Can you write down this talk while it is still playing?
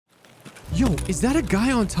Yo, is that a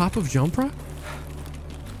guy on top of jump rock?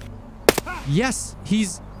 Yes,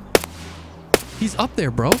 he's up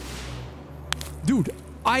there, bro. Dude,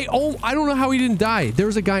 I don't know how he didn't die. There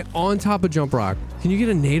was a guy on top of jump rock. Can you get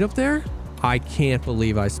a nade up there? I can't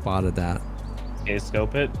believe I spotted that. Okay,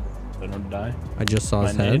 scope it. So don't die. I just saw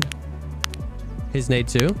his head. His nade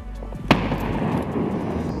too.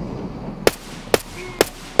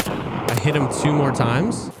 I hit him 2 more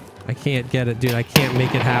times. I can't get it, dude. I can't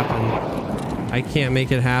make it happen. I can't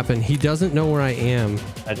make it happen. He doesn't know where I am.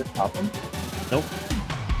 I just pop him? Nope.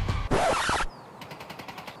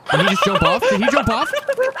 Did he just jump off? Did he jump off?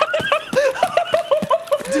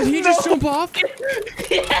 Did he just jump off?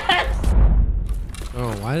 Yes.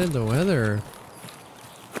 Oh, why did the weather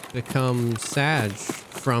become sad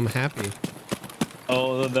from happy?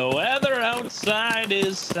 Oh, the weather outside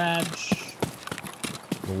is sad.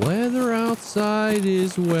 The weather outside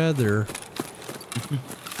is weather.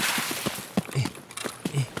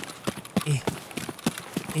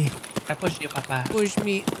 I push you, Papa. Push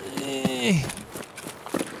me.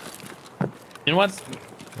 You know what's,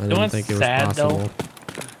 I didn't think it was sad possible. though?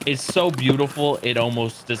 It's so beautiful, it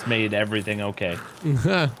almost just made everything okay.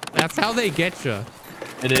 That's how they get you.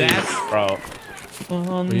 It is, bro.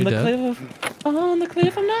 On the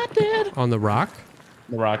cliff, I'm not dead. On the rock?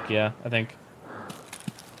 The rock, yeah, I think.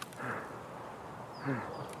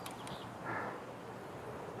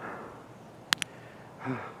 I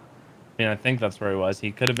mean, I think that's where he was.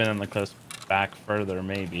 He could have been on the cliffs back further,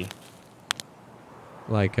 maybe.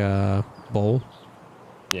 Like a bowl?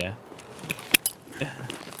 Yeah.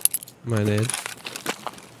 My nade.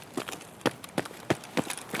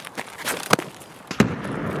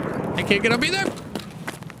 I can't get up either.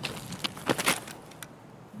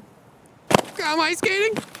 Am I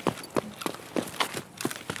skating?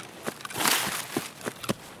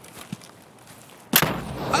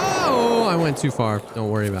 Oh, I went too far. Don't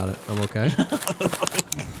worry about it. I'm okay.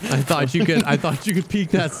 I thought you could peek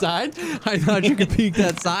that side. I thought you could peek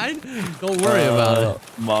that side. Don't worry about it.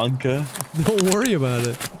 Monka. Don't worry about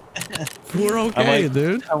it. We're okay,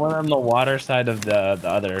 dude. I went on the water side of the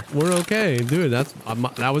other. We're okay, dude.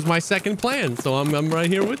 That was my second plan, so I'm right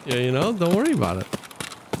here with you. You know, don't worry about it.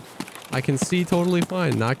 I can see totally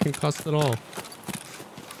fine, not concussed at all.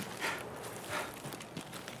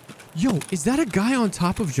 Yo, is that a guy on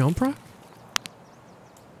top of jump rock?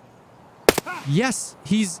 Yes,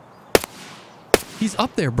 he's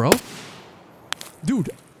up there, bro. Dude,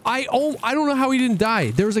 I don't know how he didn't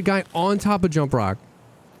die. There was a guy on top of jump rock.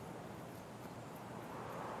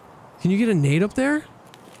 Can you get a nade up there?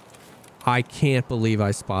 I can't believe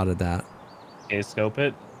I spotted that. Okay, scope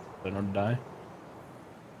it. So don't die.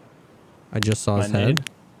 I just saw his head. Nade.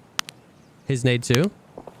 His nade too.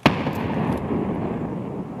 I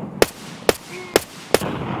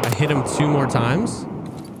hit him 2 more times.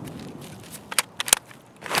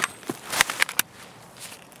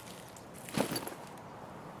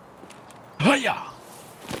 Hiya!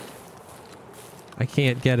 I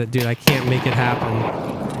can't get it, dude. I can't make it happen.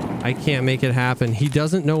 I can't make it happen. He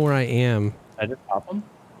doesn't know where I am. I just pop him?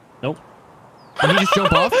 Nope. Did he just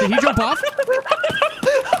jump off? Did he jump off?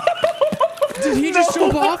 Did he just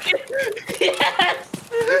jump off? Yes.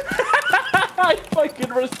 I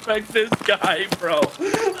fucking respect this guy, bro.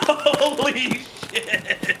 Holy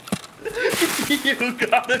shit. You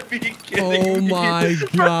gotta be kidding me. Oh my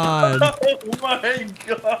god. Oh my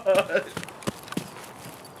god.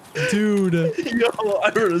 Dude. Yo, I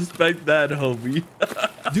respect that, homie.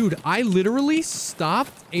 Dude, I literally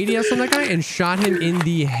stopped ADS on that guy and shot him in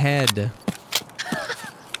the head.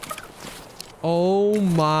 Oh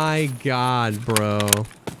my god, bro.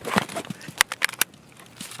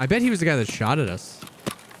 I bet he was the guy that shot at us.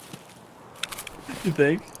 You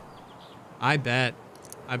think? I bet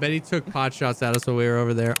he took pot shots at us when we were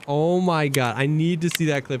over there. Oh my god. I need to see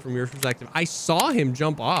that clip from your perspective. I saw him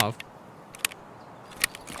jump off.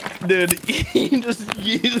 Dude, he just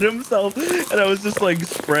yeeted himself, and I was just like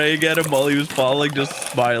spraying at him while he was falling,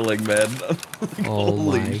 just smiling, man. Like, Oh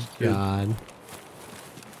my shit. god.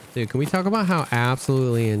 Dude, can we talk about how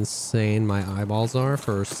absolutely insane my eyeballs are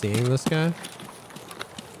for seeing this guy?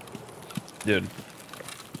 Dude,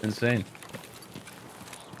 insane.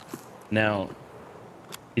 Now,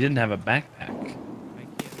 he didn't have a backpack. I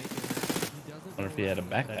wonder if he had a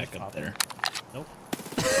backpack up there. Nope.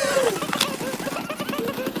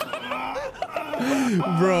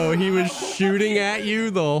 Bro, he was shooting at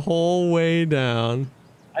you the whole way down.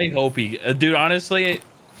 I hope he... dude, honestly,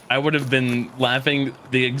 I would have been laughing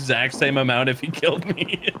the exact same amount if he killed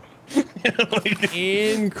me. Like,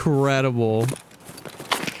 incredible.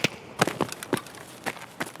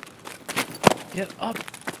 get up.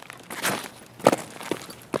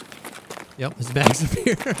 Yep, his bag's up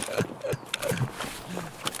here.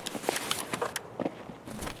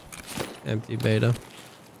 Empty beta.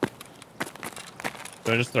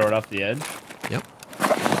 Do I just throw it off the edge? Yep.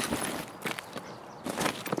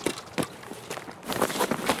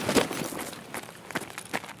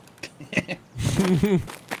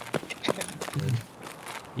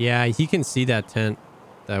 Yeah, he can see that tent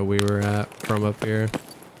that we were at from up here.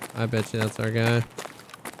 I bet you that's our guy.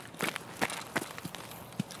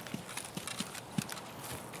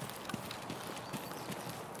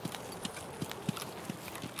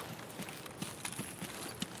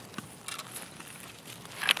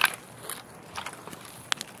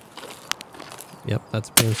 Yep, that's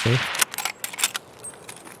PMC.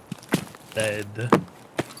 Dead.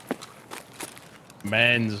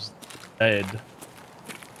 Man's dead.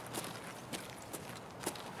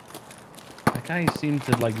 That guy seemed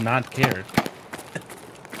to like not care.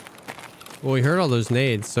 Well, we heard all those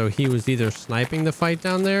nades, so he was either sniping the fight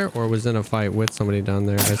down there or was in a fight with somebody down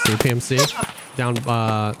there. I see PMC down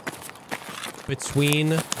between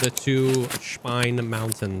the two Spine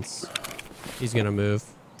Mountains. He's gonna move.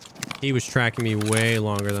 He was tracking me way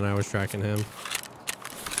longer than I was tracking him.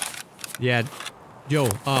 Yeah. Yo,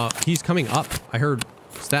 he's coming up. I heard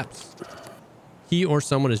steps. He or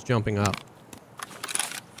someone is jumping up.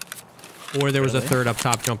 Or there was a third up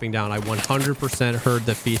top jumping down. I 100% heard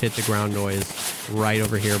the feet hit the ground noise right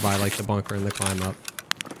over here by like the bunker and the climb up.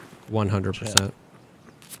 100%.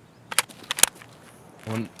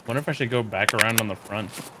 Wonder if I should go back around on the front.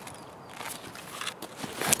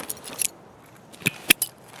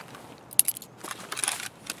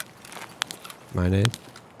 My name.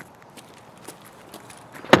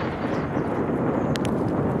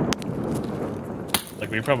 Like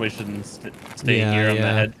we probably shouldn't stay here on the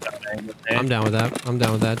head. I'm down with that. I'm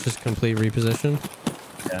down with that. Just complete reposition.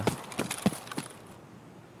 Yeah.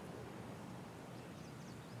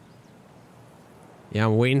 Yeah,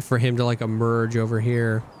 I'm waiting for him to like emerge over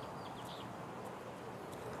here.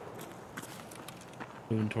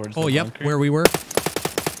 Moving towards oh, the yep, bunker. where we were.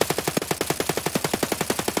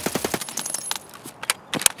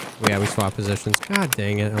 Yeah, we swapped positions. God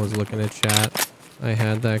dang it. I was looking at chat. I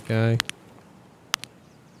had that guy.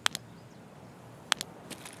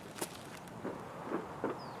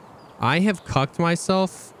 I have cucked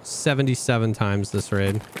myself 77 times this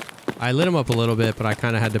raid. I lit him up a little bit, but I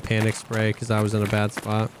kind of had to panic spray because I was in a bad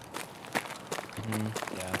spot.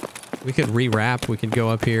 Yeah. We could re-wrap. We could go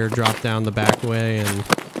up here, drop down the back way, and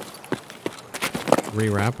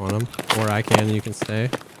re-wrap on him. Or I can, and you can stay.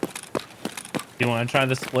 You want to try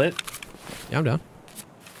the split? Yeah, I'm down.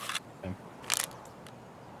 Okay.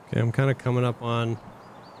 Okay, I'm kind of coming up on...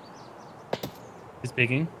 He's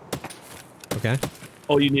peeking. Okay.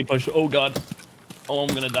 Oh, you need push. Oh, God. Oh, I'm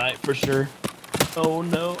going to die for sure. Oh,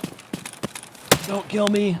 no. Don't kill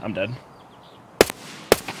me. I'm dead.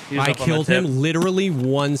 I killed him literally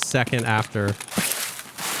 1 second after.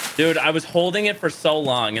 Dude, I was holding it for so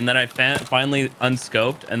long, and then I finally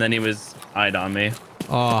unscoped, and then he was eyed on me.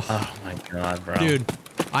 Oh my God, bro. Dude,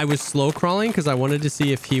 I was slow crawling because I wanted to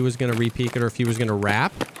see if he was going to re-peek it or if he was going to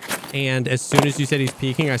wrap. And as soon as you said he's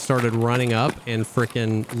peeking, I started running up and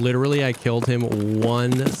freaking literally I killed him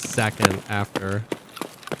 1 second after.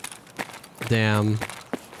 Damn.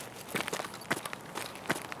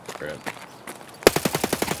 Rip.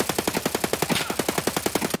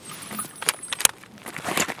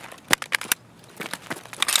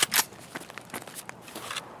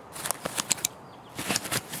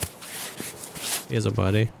 He has a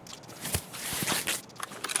buddy.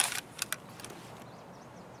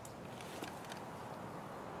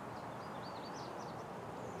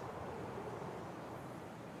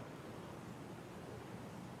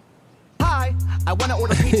 I want to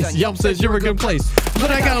order pizza. Yelp says you're a good place,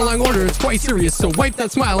 but I got a long order. It's quite serious, so wipe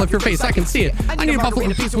that smile off your face. I can see it. I need a buffalo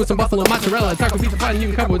pizza with some buffalo mozzarella, taco pizza pie, and you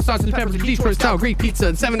can cover with sausage, peppers, Detroit style Greek pizza,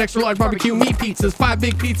 and 7 extra large barbecue meat pizzas, 5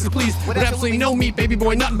 big pizzas, please, with absolutely no meat, baby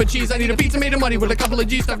boy, nothing but cheese. I need a pizza made of money with a couple of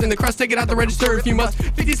G's stuffed in the crust. Take it out the register if you must.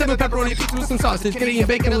 57 pepperoni pizza with some sausage, Canadian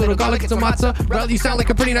bacon, a little garlic, and some matzah. Well, you sound like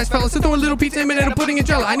a pretty nice fella, so throw a little pizza in it and a pudding and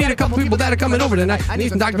jello. I need a couple people that are coming over tonight. I need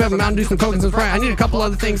some Dr. Pepper, Mountain Dew, some Coke, and some Sprite. I need a couple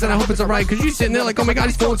other things, and I hope it's alright, cause you sitting there like, oh my God,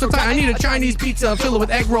 he's feeling so tight. I need a Chinese pizza, fill it with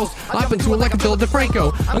egg rolls, up into it like a Phil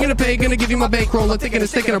DeFranco. I'm gonna pay, gonna give you my bankroll. I'm taking a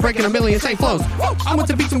stick and I'm breaking a million St. Flows. I want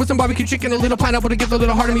some pizza with some barbecue chicken, a little pineapple to give a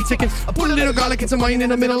little heart of me ticking. I put a little garlic and some onion in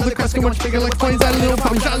the middle of the crust, much bigger like coins. Add a little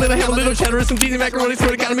parmesan, a little ham, a little cheddar, and some cheesy macaroni.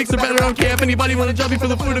 Swear to God, it makes it better. I don't care if anybody wanna jump me for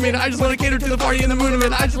the food. I mean, I just wanna cater to the party in the mood of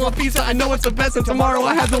it. I just want pizza. I know it's the best, and tomorrow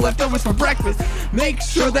I have the leftovers for breakfast. Make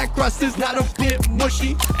sure that crust is not a bit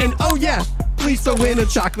mushy, and oh yeah, please throw in a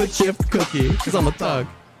chocolate chip cookie, cause I'm a thug.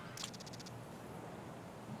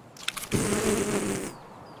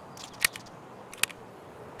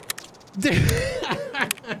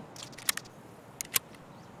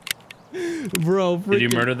 Bro, did you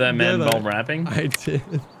murder that man while rapping? I did.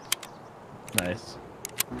 Nice.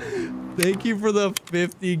 Thank you for the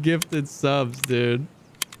 50 gifted subs, dude.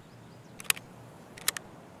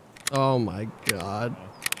 Oh my god.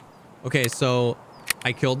 Okay, so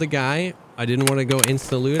I killed the guy. I didn't want to go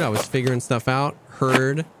insta loot. I was figuring stuff out.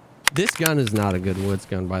 Heard. This gun is not a good woods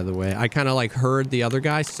gun, by the way. I kind of like heard the other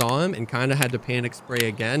guy, saw him, and kind of had to panic spray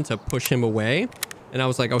again to push him away. And I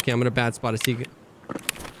was like, okay, I'm in a bad spot. I'm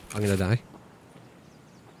gonna die.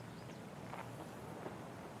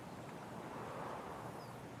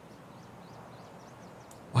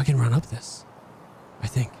 Oh, I can run up this, I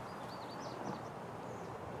think.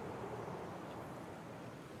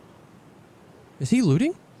 Is he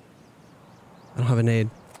looting? I don't have a nade.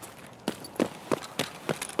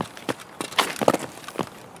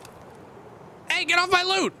 Hey, get off my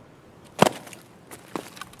loot!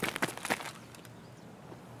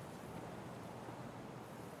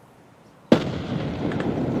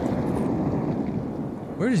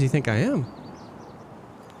 Where does he think I am?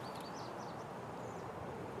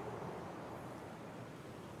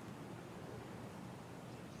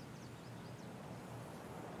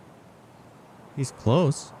 He's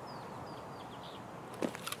close.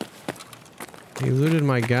 He looted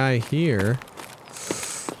my guy here.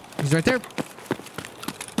 He's right there.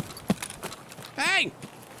 Hey!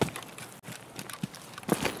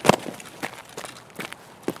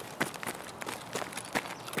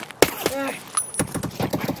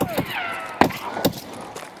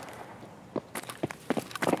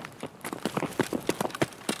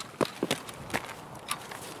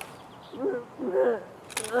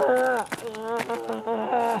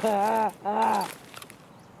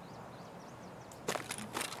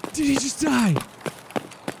 Did he just die?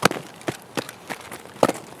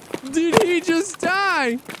 Did he just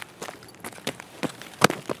die?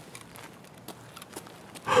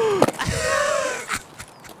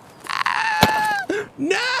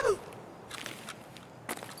 No!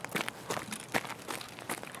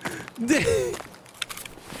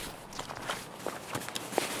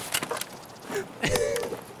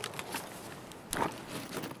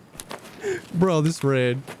 Bro, this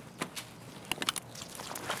raid.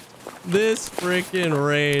 This freaking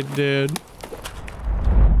raid, dude.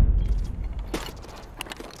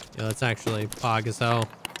 Yeah, that's actually pog as hell.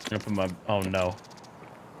 Oh no.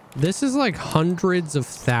 This is like hundreds of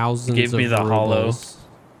thousands Give me of the rubles. hollow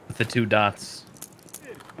with the 2 dots.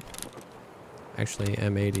 Actually,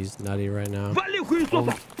 M80's nutty right now.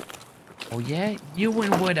 Oh yeah? You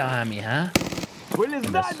win Wood Army, huh?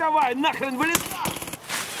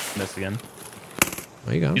 Miss again.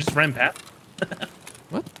 There you go. You just ran past?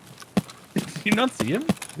 What? Did you not see him?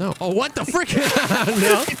 No. Oh, what the frick?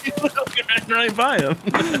 No. You ran right by him.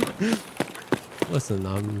 Listen,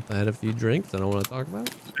 I had a few drinks. I don't want to talk about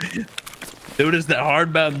it. Dude, it's that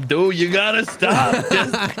hard Mountain Dew. You gotta stop.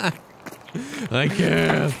 I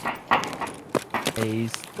can't. Hey,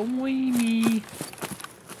 Stormy.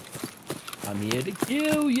 I'm here to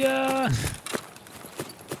kill ya.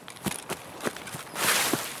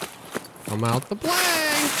 I'm out the blank.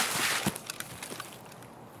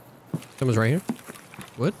 Someone's right here.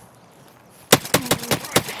 What?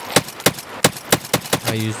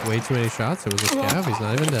 I used way too many shots. It was a scav. He's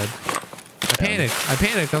not even dead. I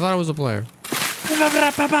panicked. I thought it was a player.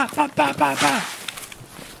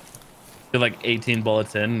 You're like 18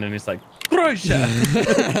 bullets in, and he's like, Croatia.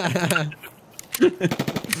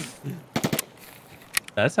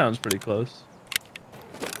 That sounds pretty close.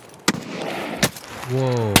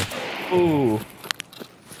 Whoa. Ooh.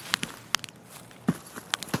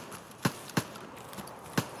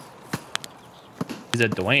 He's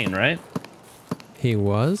at Dwayne, right? He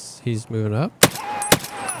was. He's moving up.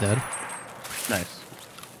 Dead. Nice.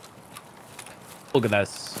 Look at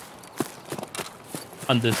us.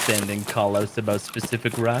 Understanding call-outs about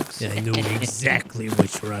specific rocks. Yeah, I knew exactly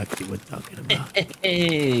which rock you were talking about.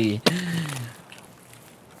 Hey.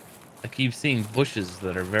 I keep seeing bushes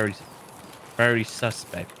that are very, very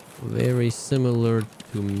suspect. Very similar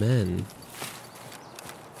to men.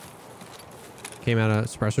 Came out of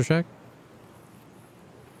suppressor check.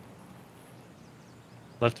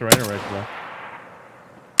 Left to right or right to left?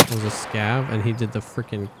 It was a scav, and he did the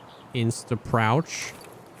freaking insta-crouch.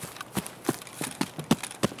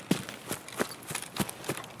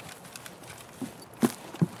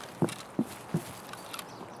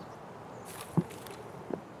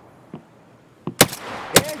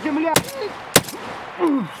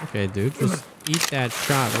 Okay, dude, just eat that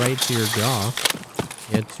shot right to your jaw.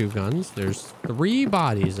 He had 2 guns. There's 3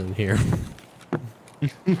 bodies in here.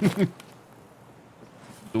 Did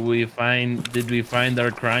we find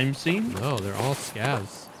our crime scene? No, they're all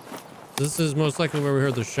scavs. This is most likely where we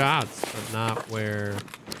heard the shots, but not where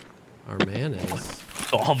our man is.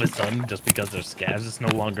 So all of a sudden, just because they're scavs, it's no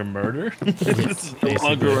longer murder? This is no basically.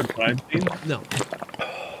 longer a crime scene? No.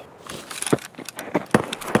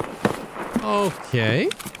 Okay.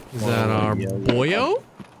 Is that our boyo?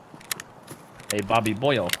 Hey, Bobby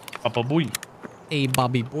Boyo. Papa Boy. Hey,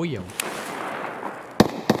 Bobby Boyo.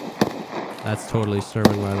 That's totally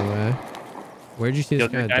Sermon, by the way. Where'd you see this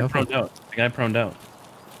guy? The guy proned out. The guy proned out.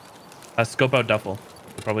 Scope out Duffel.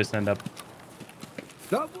 He'll probably stand up.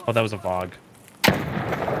 Oh, that was a fog.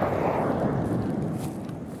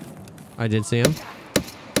 I did see him.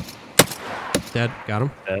 Dead. Got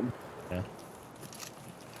him. Dead. Yeah.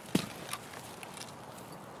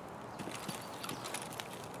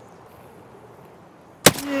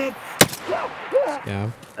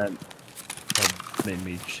 Yeah. That made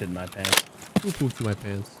me shit in my pants. Who pooped my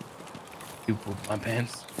pants? You pooped my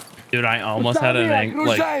pants. Dude, I almost had an angle.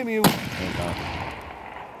 Like, oh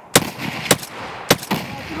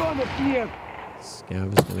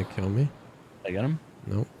Scav is gonna kill me. I got him?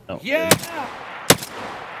 Nope. No. Yeah.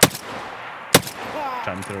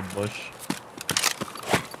 Shot him through a bush.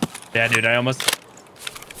 Yeah, dude, I almost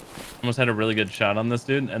had a really good shot on this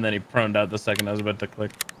dude, and then he proned out the second I was about to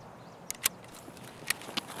click.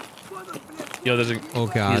 Yo, there's a... Oh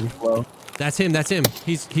god. That's him. That's him.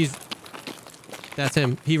 That's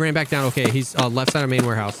him. He ran back down. Okay, he's left side of main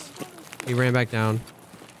warehouse. He ran back down.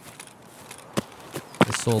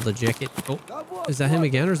 I sold the jacket. Oh, is that him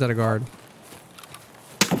again or is that a guard?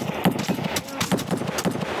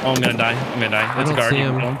 Oh, I'm gonna die. I'm gonna die. That's a guard. You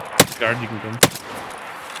can kill him. It's a guard. You can kill him.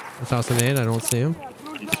 I tossed a nade. I don't see him.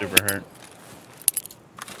 He's super hurt.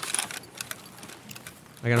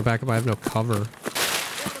 I gotta back up. I have no cover.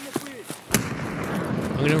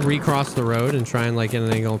 I'm gonna recross the road and try and like get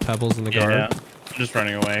an angle of pebbles in the guard. Yeah, I'm just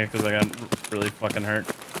running away because I got really fucking hurt.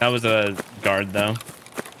 That was a guard though.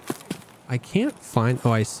 I can't find...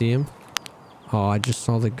 Oh, I see him. Oh, I just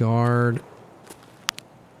saw the guard.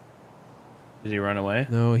 Did he run away?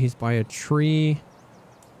 No, he's by a tree.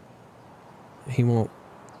 He won't...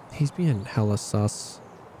 He's being hella sus.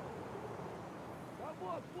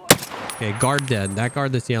 Okay, guard dead. That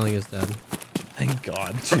guard that's yelling is dead. Thank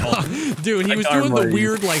God. Dude, he was doing the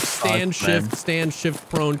weird like stand shift,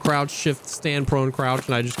 prone, crouch, shift, stand, prone, crouch,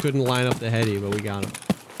 and I just couldn't line up the heady, but we got him.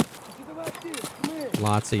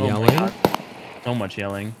 Lots of yelling. So much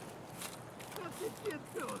yelling.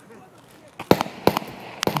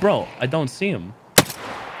 Bro, I don't see him.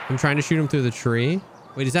 I'm trying to shoot him through the tree.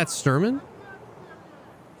 Wait, is that Sturman?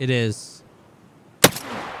 It is.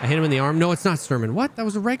 I hit him in the arm. No, it's not Sturman. What? That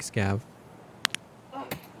was a reg scav.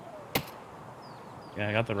 Yeah,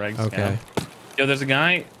 I got the regs. Okay. Yo, there's a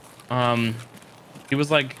guy. He was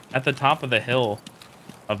like at the top of the hill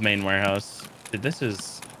of main warehouse. Dude, this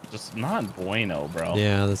is just not bueno, bro.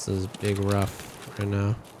 Yeah, this is big rough right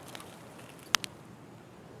now.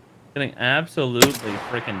 Getting absolutely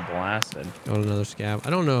freaking blasted. Got another scav. I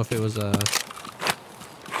don't know if it was a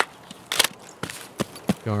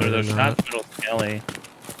guard or There's not. shots middle skelly.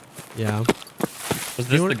 Yeah. Was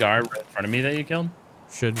this the guard right in front of me that you killed?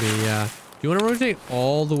 Should be, yeah. Do you want to rotate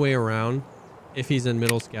all the way around if he's in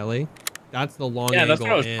middle skelly? That's the long angle. Yeah, that's what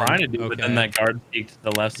I was in. trying to do, Okay. but then that guard peeked to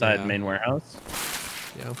the left side Yeah. main warehouse.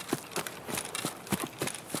 Yeah.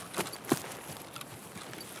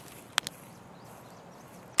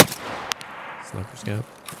 Sniper scout.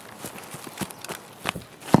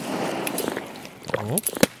 Oh.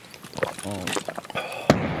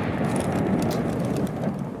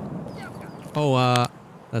 Oh,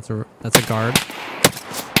 that's a guard.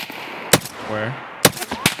 Where?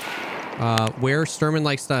 Where Sturman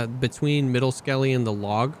likes that between middle skelly and the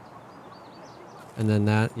log. And then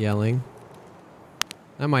that yelling.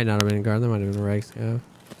 That might not have been a guard. That might have been a reg scav.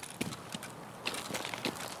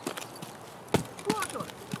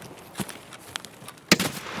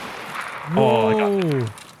 Oh, I got him.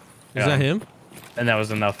 Is that him? And that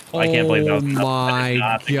was enough. I can't believe that was enough. My I did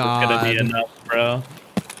not think it was gonna be God. enough, bro.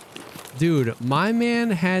 Dude, my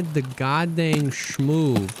man had the goddamn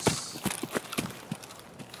schmoves.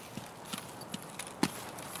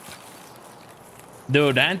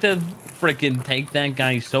 Dude, I had to freaking take that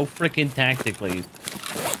guy so freaking tactically.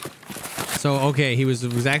 So, okay, he was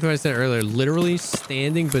exactly what I said earlier. Literally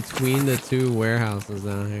standing between the two warehouses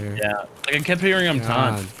down here. Yeah, like I kept hearing him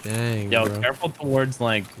God taunt. dang, Yo, bro. careful towards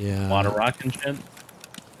like water rock and shit.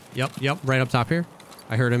 Yep, right up top here.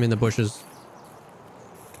 I heard him in the bushes.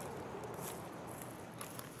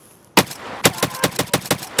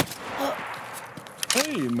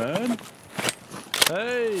 Hey, man.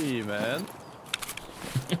 Hey, man.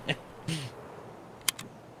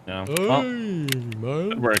 No. Hey, Well, man.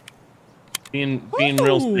 good work. Being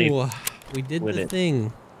real safe. Ooh, we did with the it.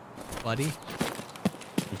 thing, buddy.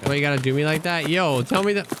 Why you gotta do me like that? Yo, tell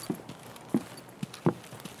me that.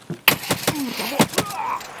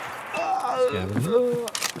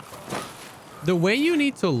 The way you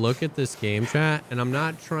need to look at this game, chat, and I'm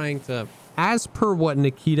not trying to, as per what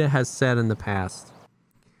Nikita has said in the past,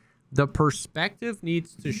 the perspective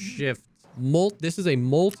needs to shift. This is a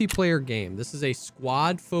multiplayer game. This is a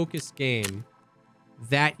squad-focused game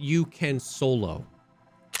that you can solo.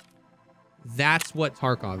 That's what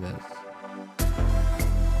Tarkov is.